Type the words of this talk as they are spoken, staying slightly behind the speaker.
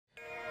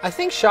I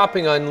think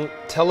shopping on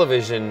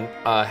television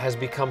has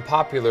become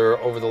popular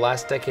over the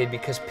last decade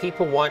because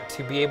people want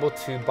to be able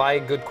to buy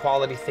good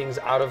quality things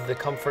out of the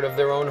comfort of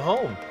their own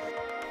home.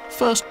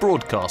 First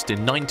broadcast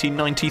in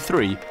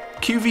 1993,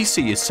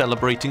 QVC is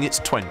celebrating its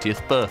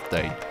 20th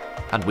birthday.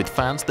 And with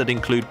fans that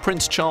include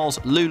Prince Charles,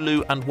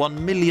 Lulu and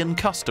 1 million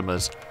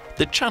customers,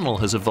 the channel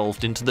has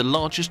evolved into the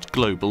largest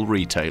global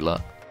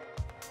retailer.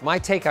 My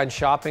take on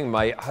shopping,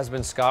 my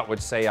husband Scott would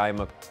say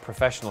I'm a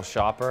professional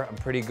shopper. I'm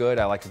pretty good.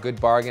 I like a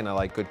good bargain. I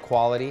like good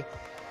quality.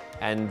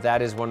 And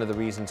that is one of the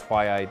reasons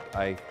why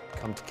I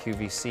come to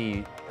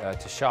QVC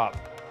to shop.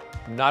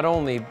 Not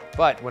only,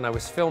 but when I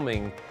was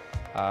filming,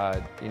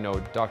 you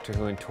know, Doctor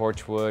Who and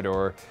Torchwood,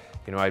 or,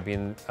 you know, I'd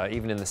been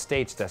even in the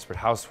States, Desperate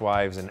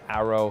Housewives and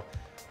Arrow.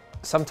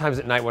 Sometimes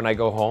at night when I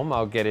go home,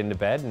 I'll get into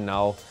bed and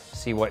I'll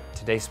see what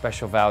today's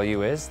special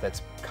value is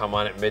that's come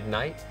on at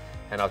midnight.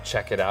 And I'll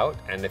check it out,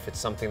 and if it's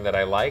something that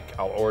I like,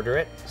 I'll order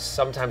it.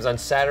 Sometimes on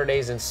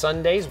Saturdays and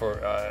Sundays for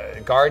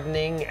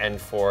gardening and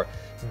for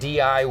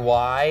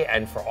DIY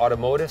and for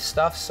automotive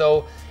stuff.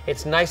 So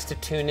it's nice to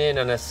tune in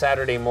on a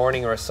Saturday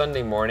morning or a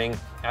Sunday morning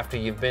after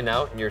you've been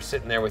out and you're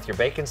sitting there with your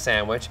bacon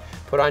sandwich,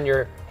 put on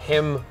your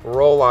Him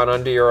roll-on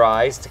under your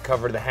eyes to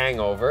cover the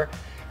hangover,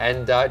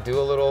 and do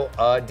a little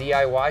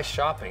DIY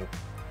shopping.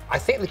 I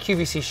think the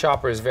QVC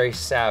shopper is very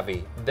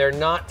savvy. They're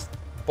not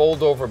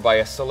bowled over by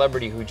a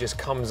celebrity who just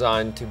comes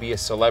on to be a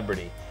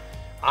celebrity.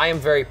 I am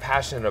very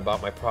passionate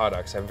about my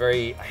products. I'm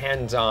very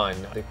hands-on.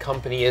 The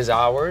company is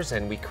ours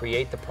and we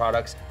create the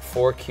products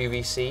for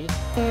QVC.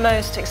 The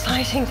most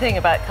exciting thing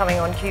about coming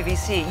on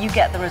QVC, you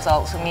get the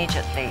results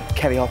immediately.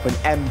 Kelly Hoppen,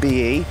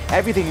 MBE.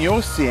 Everything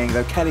you're seeing,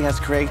 though, Kelly has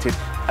created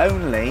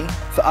only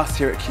for us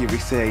here at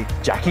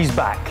QVC. Jackie's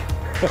back.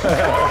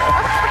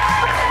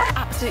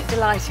 Absolutely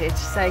delighted to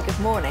say good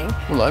morning.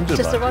 Well, I'm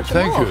delighted.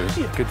 Thank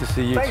you. Good to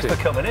see you Thanks too. for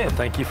coming in.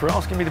 Thank you for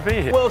asking me to be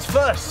here. World's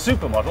first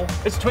supermodel,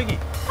 it's Twiggy.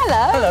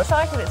 Hello. Hello.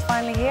 Excited it's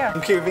finally here.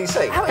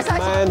 QVC. How exciting.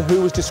 Man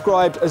who was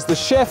described as the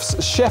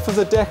chef's chef of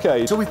the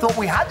decade. So we thought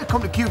we had to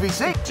come to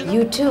QVC.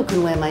 You too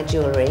can wear my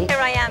jewellery. Here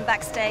I am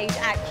backstage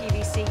at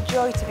QVC.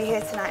 Joy to be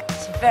here tonight.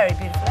 It's very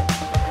beautiful.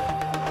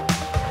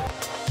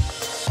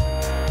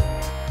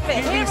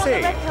 Here on the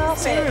red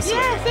carpet. Seriously?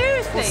 Yeah,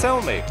 seriously. Well,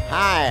 sell me.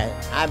 Hi,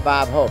 I'm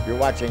Bob Hope. You're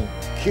watching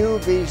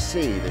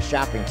QVC, the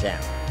shopping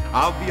channel.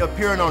 I'll be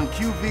appearing on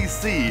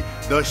QVC,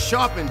 the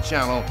shopping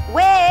channel.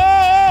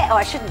 Wait! Oh,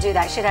 I shouldn't do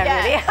that, should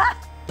I really?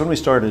 When we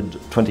started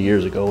 20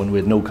 years ago and we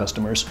had no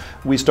customers,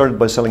 we started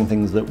by selling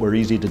things that were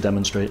easy to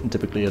demonstrate and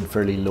typically at a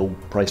fairly low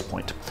price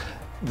point.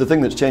 The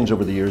thing that's changed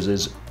over the years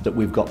is that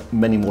we've got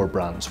many more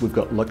brands. We've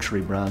got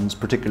luxury brands,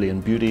 particularly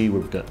in beauty.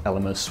 We've got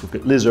Elemis, we've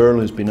got Liz Earle,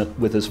 who's been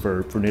with us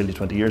for nearly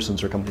 20 years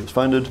since our company was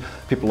founded.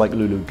 People like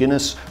Lulu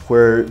Guinness,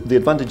 where the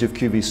advantage of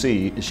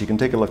QVC is you can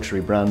take a luxury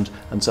brand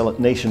and sell it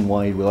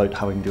nationwide without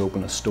having to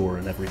open a store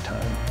in every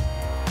town.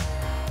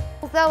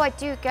 Although I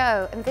do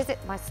go and visit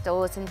my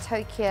stores in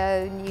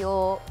Tokyo, New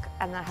York,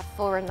 and I have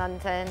 4 in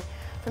London,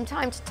 from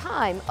time to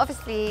time,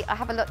 obviously I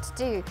have a lot to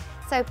do.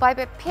 So by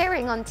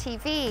appearing on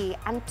TV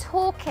and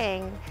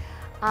talking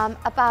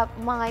about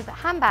my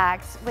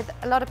handbags with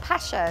a lot of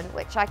passion,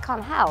 which I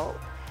can't help,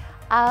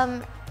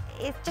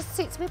 it just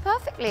suits me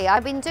perfectly.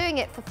 I've been doing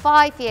it for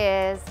 5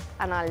 years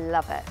and I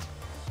love it.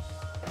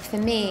 For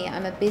me,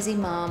 I'm a busy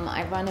mom,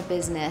 I run a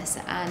business,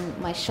 and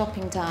my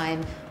shopping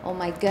time, or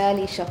my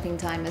girly shopping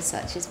time as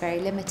such, is very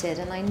limited,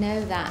 and I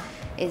know that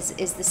is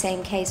the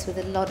same case with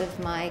a lot of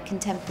my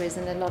contemporaries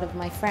and a lot of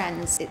my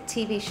friends.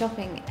 TV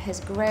shopping has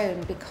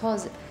grown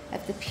because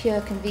of the pure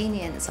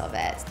convenience of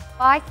it.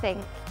 I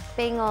think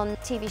being on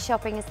TV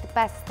shopping is the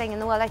best thing in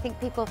the world. I think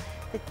people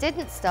that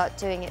didn't start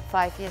doing it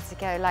 5 years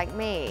ago, like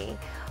me,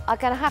 are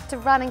going to have to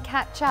run and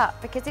catch up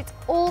because it's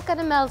all going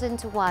to meld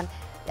into one.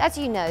 As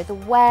you know, the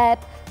web,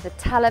 the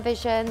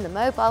television, the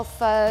mobile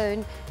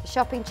phone, the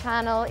shopping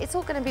channel, it's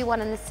all going to be one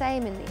and the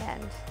same in the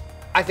end.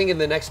 I think in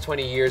the next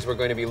 20 years we're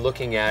going to be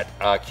looking at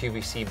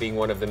QVC being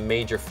one of the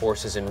major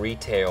forces in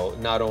retail,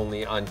 not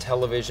only on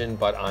television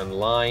but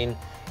online,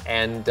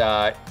 and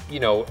you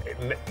know,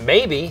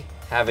 maybe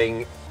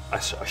having a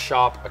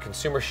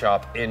consumer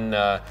shop in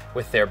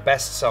with their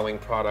best-selling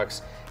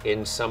products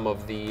in some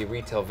of the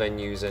retail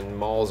venues and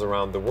malls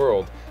around the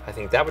world. I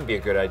think that would be a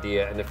good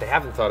idea, and if they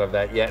haven't thought of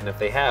that yet, and if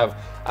they have,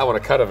 I want a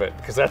cut of it,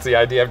 because that's the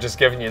idea I've just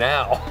given you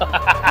now.